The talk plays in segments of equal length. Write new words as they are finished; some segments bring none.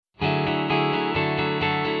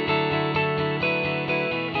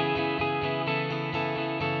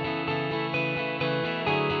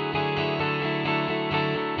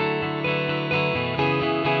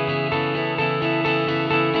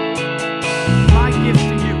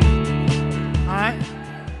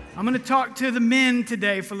I'm going to talk to the men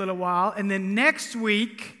today for a little while, and then next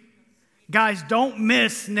week, guys, don't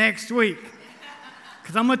miss next week,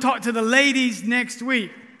 because I'm going to talk to the ladies next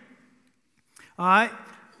week. All right?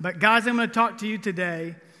 But guys, I'm going to talk to you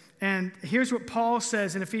today, and here's what Paul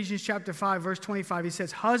says in Ephesians chapter 5, verse 25. He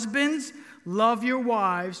says, "Husbands, love your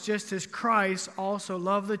wives just as Christ also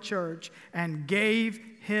loved the church and gave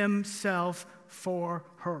himself for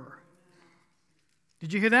her."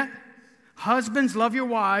 Did you hear that? Husbands, love your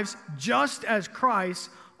wives just as Christ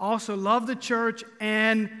also loved the church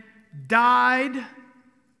and died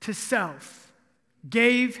to self,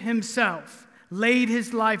 gave himself, laid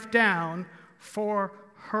his life down for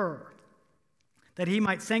her, that he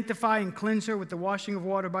might sanctify and cleanse her with the washing of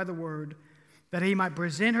water by the word, that he might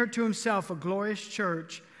present her to himself a glorious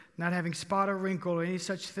church, not having spot or wrinkle or any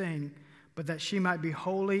such thing, but that she might be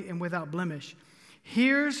holy and without blemish.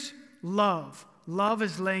 Here's love. Love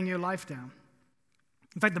is laying your life down.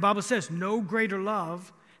 In fact, the Bible says no greater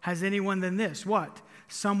love has anyone than this. What?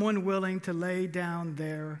 Someone willing to lay down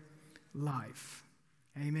their life.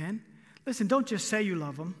 Amen? Listen, don't just say you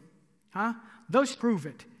love them. Huh? Those prove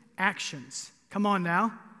it. Actions. Come on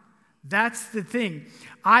now. That's the thing.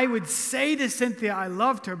 I would say to Cynthia I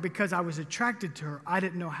loved her because I was attracted to her. I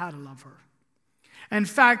didn't know how to love her. In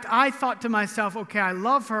fact, I thought to myself, okay, I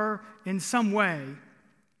love her in some way,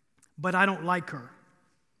 but I don't like her.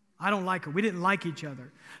 I don't like her. We didn't like each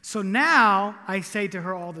other. So now I say to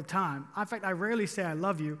her all the time. In fact, I rarely say I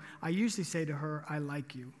love you. I usually say to her, I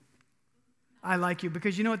like you. I like you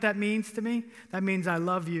because you know what that means to me? That means I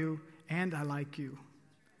love you and I like you.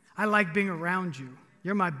 I like being around you.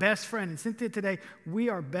 You're my best friend. And Cynthia, today, we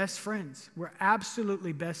are best friends. We're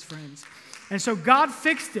absolutely best friends. And so God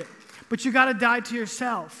fixed it. But you got to die to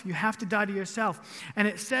yourself. You have to die to yourself. And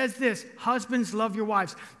it says this, husbands, love your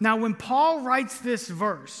wives. Now, when Paul writes this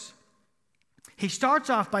verse, he starts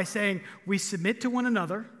off by saying, we submit to one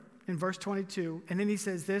another in verse 22. And then he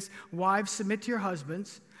says this, wives, submit to your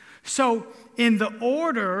husbands. So in the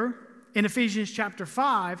order in Ephesians chapter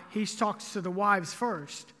 5, he talks to the wives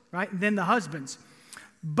first, right? And then the husbands.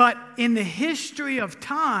 But in the history of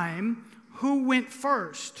time, who went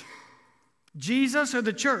first? Jesus or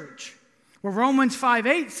the church? Well, Romans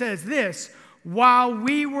 5:8 says this, while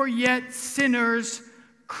we were yet sinners,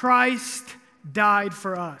 Christ died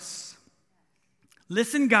for us.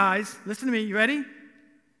 Listen, guys, listen to me. You ready?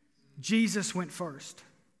 Jesus went first.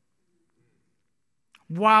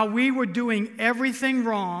 While we were doing everything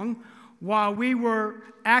wrong, while we were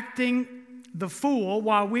acting the fool,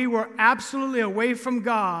 while we were absolutely away from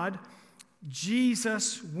God,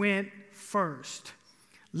 Jesus went first.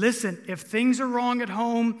 Listen, if things are wrong at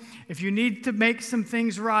home, if you need to make some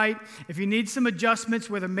things right, if you need some adjustments,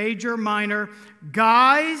 whether major or minor,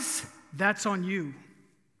 guys, that's on you.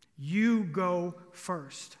 You go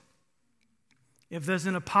first. If there's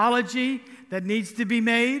an apology that needs to be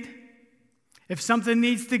made, if something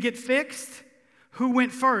needs to get fixed, who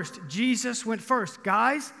went first? Jesus went first.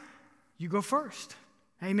 Guys, you go first.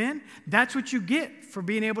 Amen? That's what you get for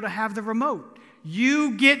being able to have the remote.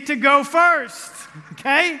 You get to go first,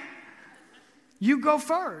 okay? You go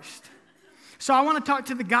first. So I want to talk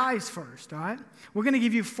to the guys first, all right? We're going to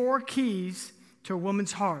give you 4 keys to a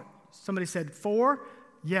woman's heart. Somebody said 4?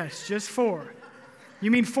 Yes, just 4. You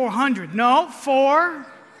mean 400? No, 4.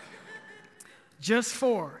 Just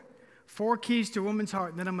 4. 4 keys to a woman's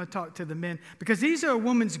heart, and then I'm going to talk to the men. Because these are a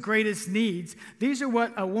woman's greatest needs. These are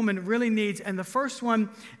what a woman really needs. And the first one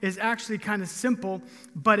is actually kind of simple,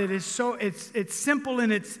 but it is so, it's simple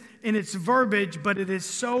in its verbiage, but it is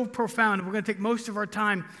so profound. We're going to take most of our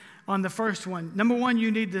time on the first one. Number 1,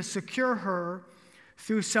 you need to secure her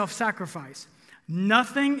through self-sacrifice.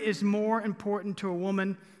 Nothing is more important to a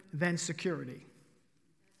woman than security.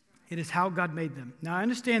 It is how God made them. Now, I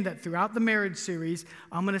understand that throughout the marriage series,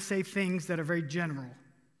 I'm going to say things that are very general.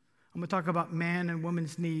 I'm going to talk about man and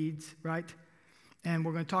woman's needs, right? And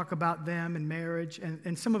we're going to talk about them and marriage,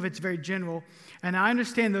 and some of it's very general. And I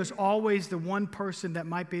understand there's always the one person that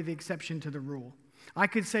might be the exception to the rule. I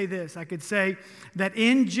could say this. I could say that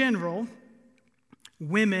in general,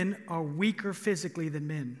 women are weaker physically than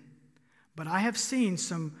men. But I have seen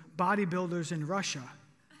some bodybuilders in Russia.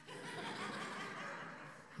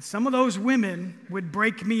 Some of those women would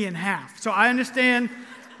break me in half. So I understand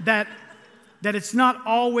that it's not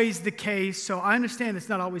always the case. So I understand it's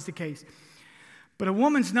not always the case. But a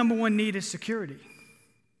woman's number 1 need is security.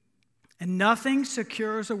 And nothing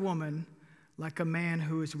secures a woman like a man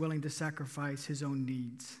who is willing to sacrifice his own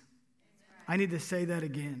needs. I need to say that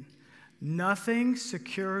again. Nothing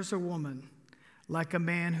secures a woman like a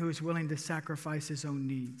man who is willing to sacrifice his own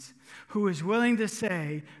needs, who is willing to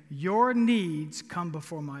say, your needs come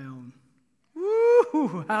before my own.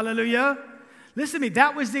 Woo! Hallelujah. Listen to me,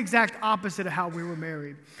 that was the exact opposite of how we were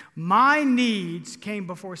married. My needs came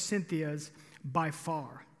before Cynthia's by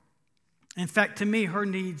far. In fact, to me, her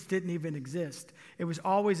needs didn't even exist. It was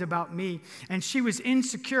always about me. And she was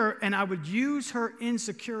insecure, and I would use her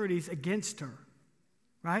insecurities against her,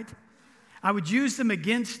 right? I would use them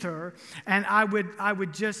against her, and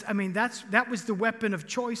that was the weapon of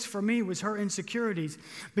choice for me, was her insecurities.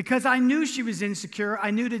 Because I knew she was insecure, I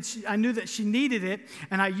knew that she needed it,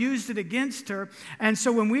 and I used it against her. And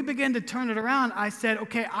so when we began to turn it around, I said,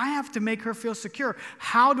 okay, I have to make her feel secure.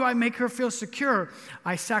 How do I make her feel secure?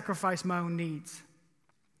 I sacrifice my own needs.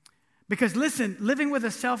 Because listen, living with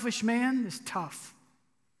a selfish man is tough.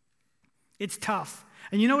 It's tough.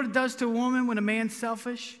 And you know what it does to a woman when a man's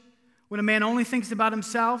selfish? When a man only thinks about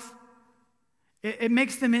himself, it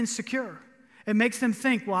makes them insecure. It makes them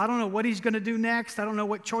think, well, I don't know what he's going to do next. I don't know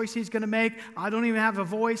what choice he's going to make. I don't even have a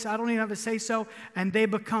voice. I don't even have a say-so. And they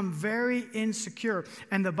become very insecure.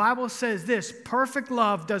 And the Bible says this, perfect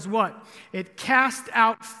love does what? It casts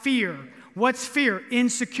out fear. What's fear?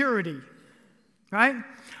 Insecurity, right?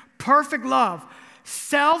 Perfect love,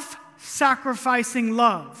 self-sacrificing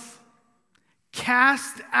love,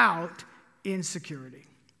 cast out insecurity.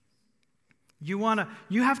 You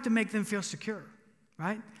have to make them feel secure,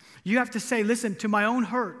 right? You have to say, listen, to my own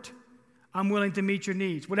hurt, I'm willing to meet your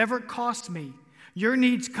needs. Whatever it costs me, your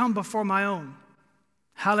needs come before my own.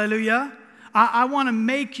 Hallelujah. I want to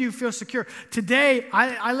make you feel secure. Today,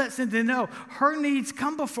 I let Cynthia know her needs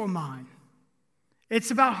come before mine.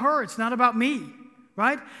 It's about her. It's not about me,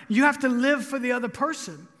 right? You have to live for the other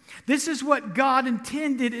person. This is what God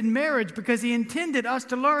intended in marriage, because he intended us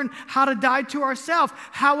to learn how to die to ourselves.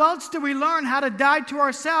 How else do we learn how to die to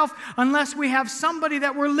ourselves unless we have somebody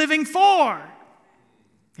that we're living for?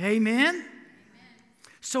 Amen?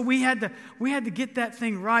 So we had to get that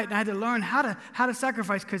thing right, and I had to learn how to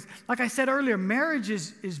sacrifice, because like I said earlier, marriage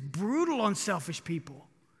is brutal on selfish people.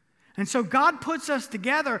 And so God puts us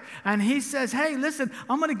together, and he says, hey, listen,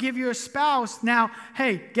 I'm going to give you a spouse. Now,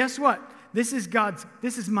 hey, guess what? This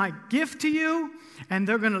is my gift to you, and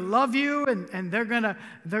they're going to love you, and you're going to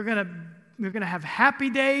have happy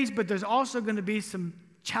days, but there's also going to be some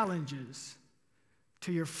challenges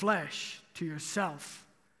to your flesh, to yourself.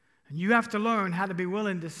 And you have to learn how to be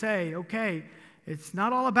willing to say, okay, it's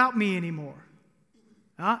not all about me anymore.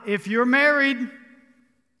 If you're married,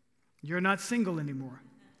 you're not single anymore.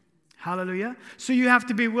 Hallelujah. So you have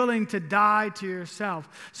to be willing to die to yourself.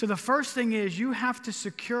 So the first thing is you have to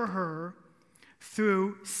secure her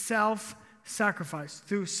through self-sacrifice.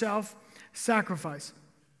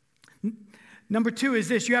 Number two is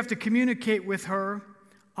this. You have to communicate with her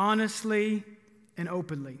honestly and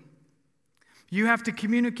openly. You have to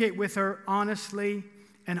communicate with her honestly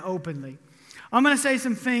and openly. I'm going to say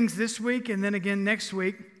some things this week and then again next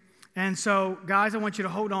week. And so, guys, I want you to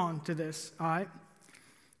hold on to this, all right?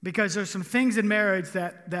 Because there's some things in marriage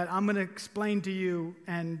that I'm going to explain to you,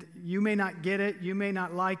 and you may not get it, you may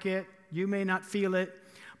not like it, you may not feel it,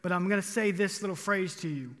 but I'm going to say this little phrase to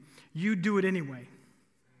you. You do it anyway.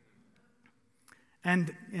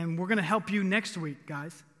 And we're going to help you next week,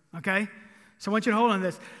 guys, okay? So I want you to hold on to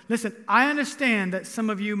this. Listen, I understand that some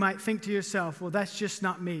of you might think to yourself, well, that's just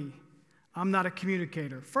not me. I'm not a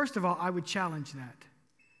communicator. First of all, I would challenge that,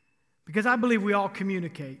 because I believe we all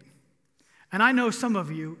communicate. And I know some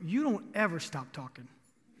of you don't ever stop talking.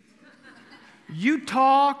 You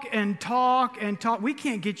talk and talk and talk. We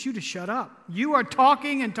can't get you to shut up. You are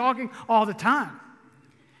talking and talking all the time.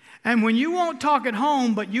 And when you won't talk at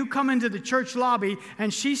home, but you come into the church lobby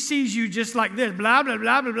and she sees you just like this, blah, blah,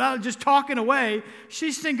 blah, blah, blah, just talking away,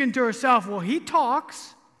 she's thinking to herself, well, he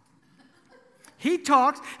talks. He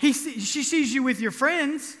talks. She sees you with your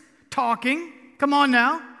friends talking. Come on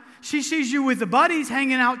now. She sees you with the buddies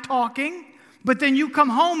hanging out talking. But then you come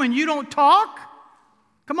home and you don't talk?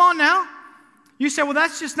 Come on now. You say, well,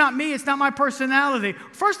 that's just not me. It's not my personality.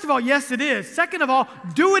 First of all, yes, it is. Second of all,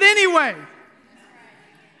 do it anyway.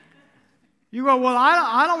 You go, well,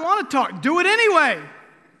 I don't want to talk. Do it anyway.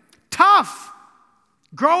 Tough.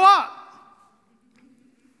 Grow up.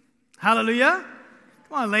 Hallelujah.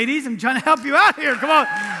 Come on, ladies. I'm trying to help you out here. Come on.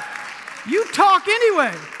 You talk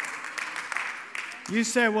anyway. You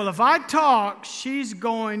say, well, if I talk, she's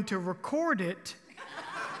going to record it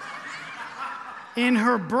in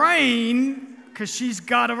her brain because she's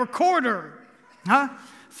got a recorder. Huh?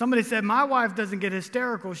 Somebody said, my wife doesn't get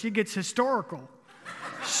hysterical. She gets historical.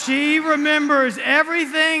 She remembers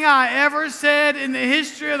everything I ever said in the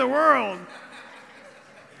history of the world.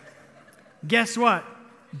 guess what?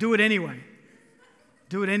 Do it anyway.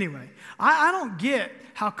 Do it anyway. I don't get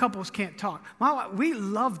how couples can't talk. My wife, we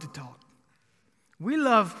love to talk. We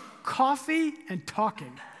love coffee and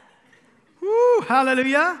talking. Woo,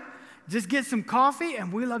 hallelujah. Just get some coffee,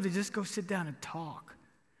 and we love to just go sit down and talk.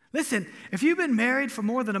 Listen, if you've been married for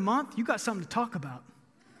more than a month, you got something to talk about.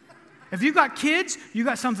 If you got kids, you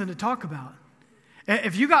got something to talk about.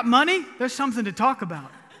 If you got money, there's something to talk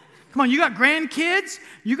about. Come on, you got grandkids,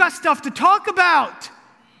 you got stuff to talk about.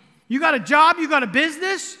 You got a job, you got a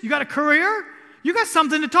business, you got a career, you got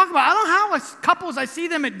something to talk about. I don't know how as couples, I see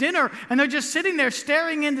them at dinner and they're just sitting there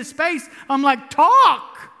staring into space. I'm like,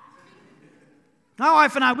 talk. My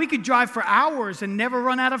wife and I, we could drive for hours and never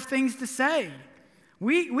run out of things to say.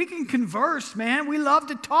 We can converse, man. We love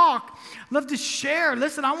to talk, love to share.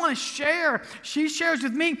 Listen, I want to share. She shares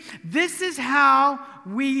with me. This is how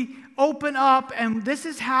we open up, and this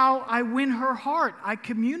is how I win her heart. I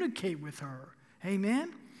communicate with her.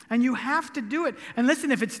 Amen? And you have to do it. And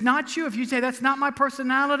listen, if it's not you, if you say, that's not my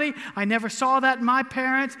personality, I never saw that in my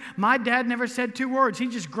parents, my dad never said 2 words. He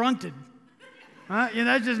just grunted.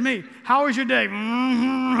 That's just me. How was your day?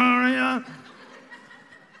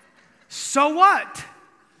 So what?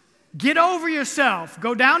 Get over yourself.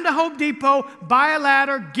 Go down to Home Depot, buy a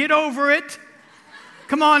ladder, get over it.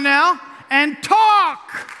 Come on now. And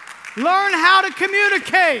talk. Learn how to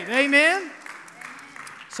communicate. Amen?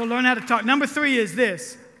 So learn how to talk. Number 3 is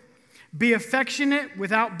this. Be affectionate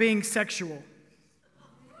without being sexual.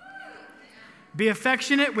 Be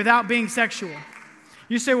affectionate without being sexual.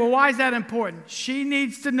 You say, well, why is that important? She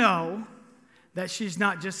needs to know that she's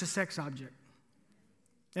not just a sex object.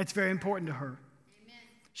 That's very important to her.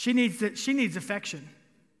 She needs affection.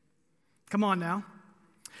 Come on now.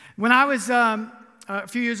 When I was, a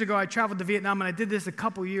few years ago, I traveled to Vietnam, and I did this a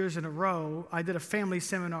couple years in a row. I did a family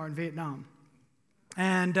seminar in Vietnam.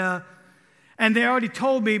 And they already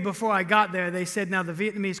told me before I got there, they said, now the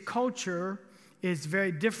Vietnamese culture is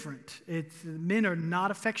very different. Men are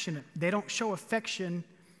not affectionate. They don't show affection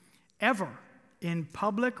ever in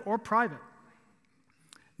public or private.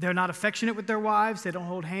 They're not affectionate with their wives. They don't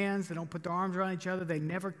hold hands. They don't put their arms around each other. They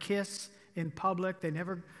never kiss in public. They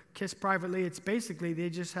never kiss privately. It's basically they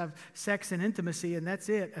just have sex and intimacy, and that's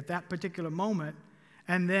it at that particular moment.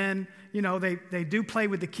 And then, they do play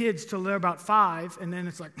with the kids till they're about 5, and then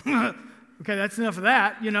it's like, okay, that's enough of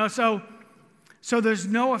that, So there's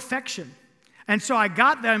no affection. And so I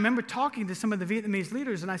got there. I remember talking to some of the Vietnamese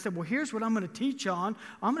leaders, and I said, well, here's what I'm going to teach on.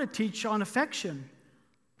 I'm going to teach on affection.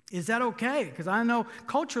 Is that okay? Because I know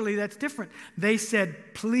culturally that's different. They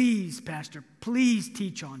said, please, Pastor, please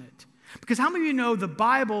teach on it. Because how many of you know the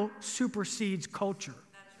Bible supersedes culture?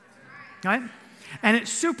 Right? And it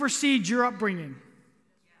supersedes your upbringing.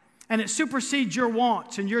 And it supersedes your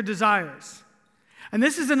wants and your desires. And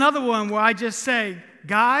this is another one where I just say,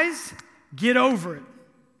 guys, get over it.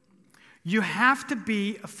 You have to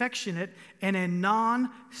be affectionate in a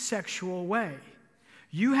non-sexual way.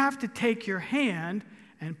 You have to take your hand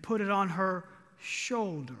and put it on her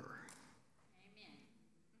shoulder. Amen.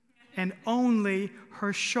 And only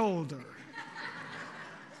her shoulder.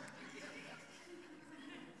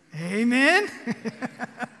 Amen?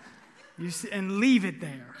 You see, and leave it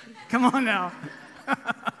there. Come on now.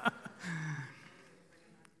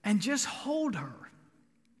 And just hold her.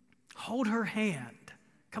 Hold her hand.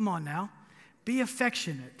 Come on now. Be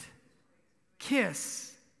affectionate.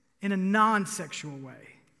 Kiss in a non-sexual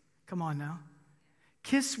way. Come on now.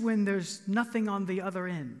 Kiss when there's nothing on the other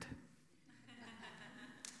end.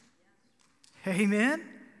 Amen?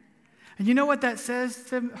 And you know what that says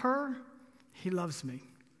to her? He loves me.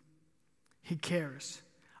 He cares.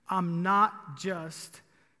 I'm not just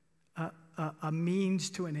a means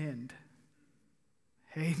to an end.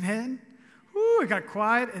 Amen? Ooh, it got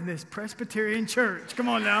quiet in this Presbyterian church. Come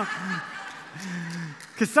on now.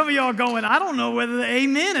 Because some of y'all going, I don't know whether the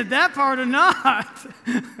amen at that part or not.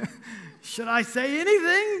 Should I say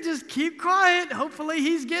anything? Just keep quiet. Hopefully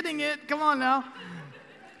he's getting it. Come on now.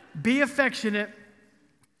 Be affectionate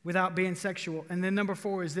without being sexual. And then number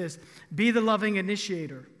 4 is this. Be the loving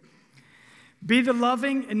initiator. Be the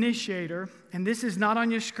loving initiator. And this is not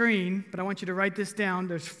on your screen, but I want you to write this down.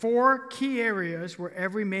 There's 4 key areas where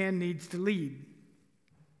every man needs to lead.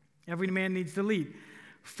 Every man needs to lead.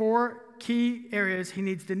 4 key areas he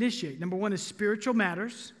needs to initiate. Number 1 is spiritual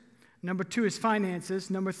matters. Number 2 is finances.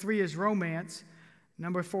 Number 3 is romance.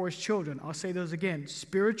 Number 4 is children. I'll say those again.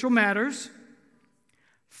 Spiritual matters,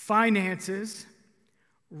 finances,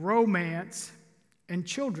 romance, and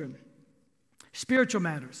children. Spiritual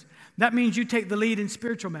matters. That means you take the lead in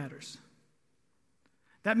spiritual matters.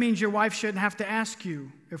 That means your wife shouldn't have to ask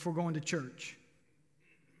you if we're going to church.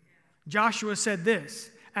 Joshua said this,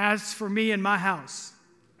 "As for me and my house."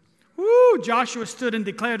 Woo! Joshua stood and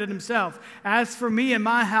declared it himself. "As for me and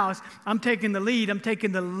my house," I'm taking the lead. I'm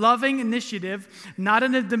taking the loving initiative, not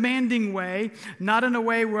in a demanding way, not in a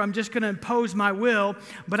way where I'm just going to impose my will,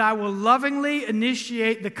 but I will lovingly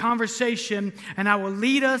initiate the conversation, and I will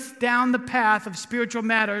lead us down the path of spiritual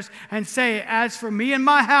matters and say, "As for me and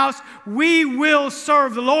my house, we will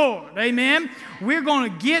serve the Lord." Amen? We're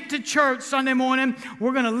going to get to church Sunday morning.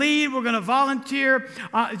 We're going to lead. We're going to volunteer.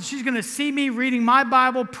 She's going to see me reading my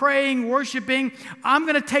Bible, praying, worshiping. I'm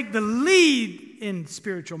going to take the lead in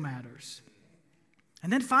spiritual matters.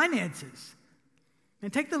 And then finances.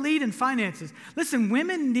 And take the lead in finances. Listen,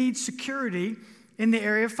 women need security in the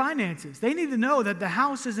area of finances. They need to know that the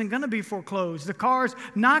house isn't going to be foreclosed. The car's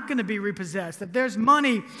not going to be repossessed. That there's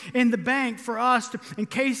money in the bank for us in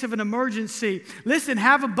case of an emergency. Listen,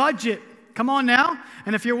 have a budget. Come on now.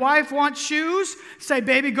 And if your wife wants shoes, say,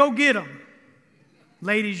 "Baby, go get them."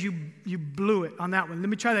 Ladies, you blew it on that one. Let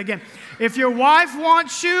me try that again. If your wife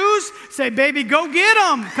wants shoes, say, "Baby, go get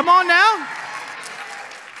them." Come on now.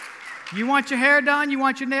 You want your hair done? You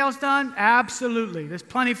want your nails done? Absolutely. There's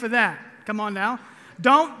plenty for that. Come on now.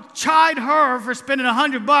 Don't chide her for spending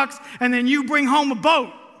 $100 and then you bring home a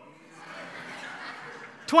boat.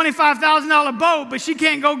 $25,000 boat, but she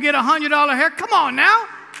can't go get a $100 hair. Come on now.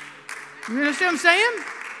 You understand what I'm saying?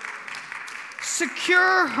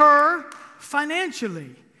 Secure her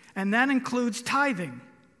financially, and that includes tithing.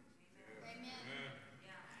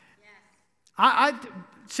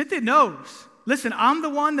 Cynthia knows. Listen, I'm the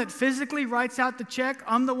one that physically writes out the check.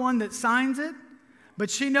 I'm the one that signs it,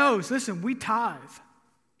 but she knows. Listen, we tithe.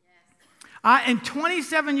 In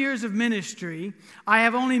 27 years of ministry, I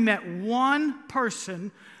have only met one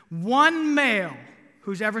person, one male,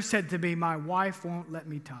 who's ever said to me, "My wife won't let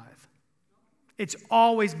me tithe." It's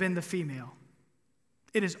always been the female.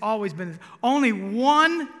 It has always been only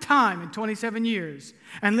one time in 27 years.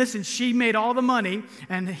 And listen, she made all the money,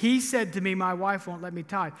 and he said to me, "My wife won't let me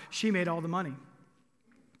tithe." She made all the money.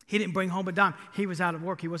 He didn't bring home a dime. He was out of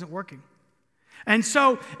work. He wasn't working. And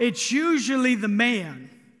so it's usually the man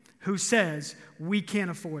who says, "We can't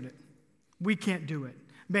afford it. We can't do it.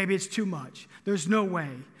 Baby, it's too much. There's no way.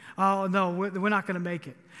 Oh, no, we're not going to make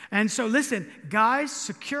it." And so listen, guys,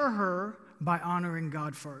 secure her by honoring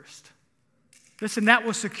God first. Listen, that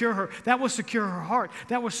will secure her. That will secure her heart.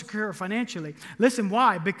 That will secure her financially. Listen,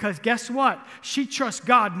 why? Because guess what? She trusts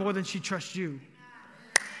God more than she trusts you.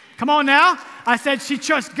 Come on now. I said she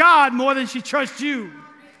trusts God more than she trusts you.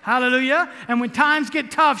 Hallelujah. And when times get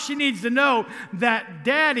tough, she needs to know that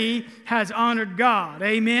Daddy has honored God.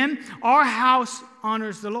 Amen. Our house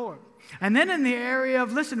honors the Lord. And then in the area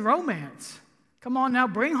of, listen, romance. Come on now.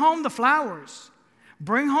 Bring home the flowers.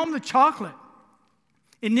 Bring home the chocolate.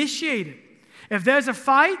 Initiate it. If there's a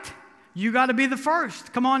fight, you got to be the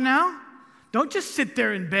first. Come on now. Don't just sit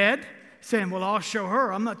there in bed saying, "Well, I'll show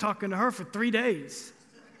her. I'm not talking to her for 3 days."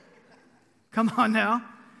 Come on now.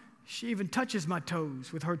 She even touches my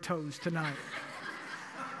toes with her toes tonight.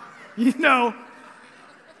 You know,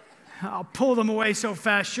 I'll pull them away so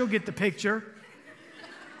fast, she'll get the picture.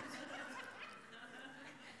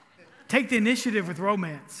 Take the initiative with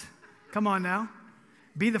romance. Come on now.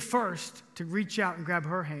 Be the first to reach out and grab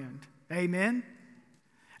her hand. Amen?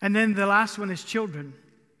 And then the last one is children.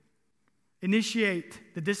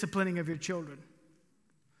 Initiate the disciplining of your children.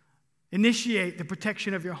 Initiate the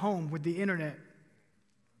protection of your home with the internet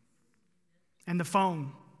and the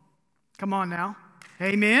phone. Come on now.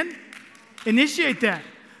 Amen? Initiate that.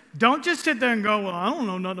 Don't just sit there and go, "Well, I don't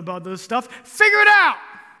know nothing about this stuff." Figure it out.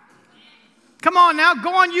 Come on now.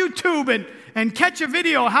 Go on YouTube and catch a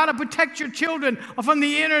video how to protect your children from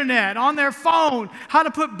the internet, on their phone, how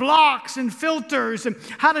to put blocks and filters and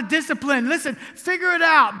how to discipline. Listen, figure it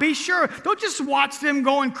out. Be sure. Don't just watch them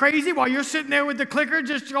going crazy while you're sitting there with the clicker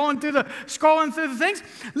just scrolling through the things.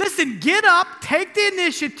 Listen, get up, take the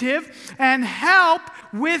initiative, and help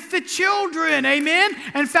with the children. Amen?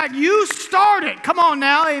 In fact, you start it. Come on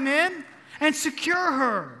now. Amen? And secure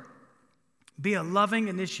her. Be a loving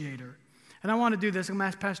initiator. And I want to do this. I'm going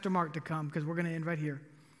to ask Pastor Mark to come because we're going to end right here.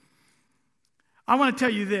 I want to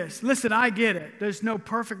tell you this. Listen, I get it. There's no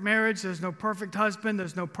perfect marriage. There's no perfect husband.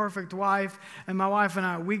 There's no perfect wife. And my wife and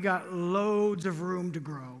I, we got loads of room to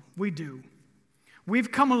grow. We do.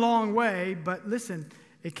 We've come a long way, but listen,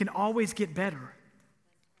 it can always get better.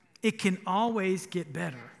 It can always get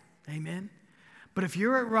better. Amen? But if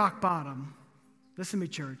you're at rock bottom, listen to me,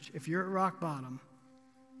 church. If you're at rock bottom,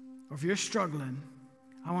 or if you're struggling,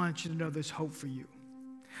 I want you to know there's hope for you.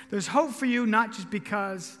 There's hope for you not just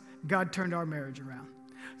because God turned our marriage around.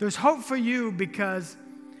 There's hope for you because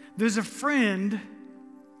there's a friend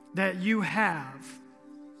that you have.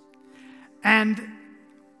 And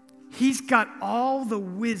He's got all the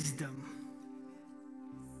wisdom,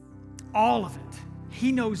 all of it.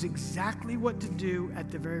 He knows exactly what to do at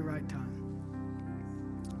the very right time.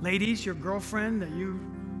 Ladies, your girlfriend that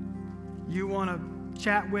you want to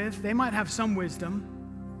chat with, they might have some wisdom,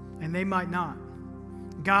 and they might not.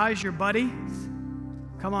 Guys, your buddies,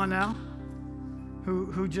 come on now,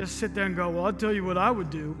 who just sit there and go, well, I'll tell you what I would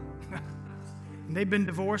do. And they've been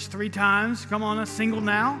divorced 3 times. Come on, single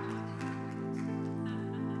now.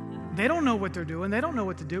 They don't know what they're doing. They don't know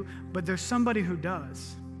what to do, but there's somebody who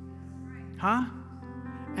does. Huh?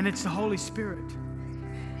 And it's the Holy Spirit.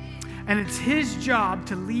 And it's His job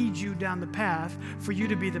to lead you down the path for you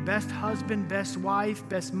to be the best husband, best wife,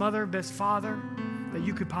 best mother, best father that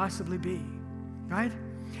you could possibly be. Right?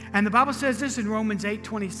 And the Bible says this in Romans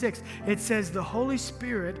 8:26. It says the Holy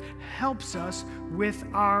Spirit helps us with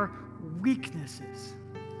our weaknesses.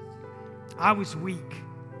 I was weak.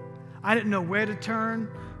 I didn't know where to turn,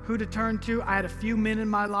 who to turn to. I had a few men in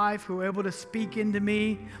my life who were able to speak into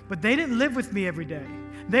me, but they didn't live with me every day.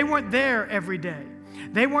 They weren't there every day.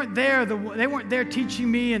 They weren't there teaching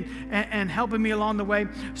me and helping me along the way.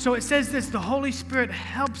 So it says this, the Holy Spirit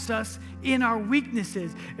helps us in our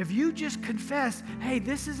weaknesses. If you just confess, hey,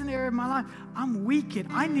 this is an area of my life, I'm weak in,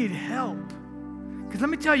 I need help. Because let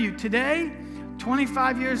me tell you, today,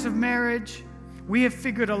 25 years of marriage, we have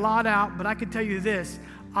figured a lot out, but I can tell you this,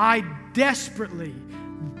 I desperately,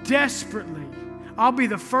 I'll be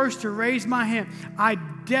the first to raise my hand, I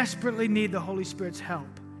desperately need the Holy Spirit's help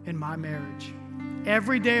in my marriage.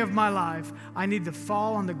 Every day of my life, I need to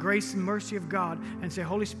fall on the grace and mercy of God and say,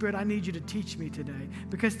 Holy Spirit, I need you to teach me today.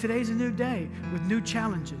 Because today's a new day with new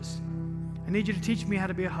challenges. I need you to teach me how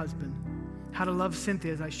to be a husband, how to love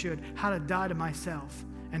Cynthia as I should, how to die to myself,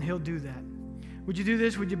 and He'll do that. Would you do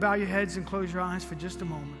this? Would you bow your heads and close your eyes for just a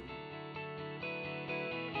moment?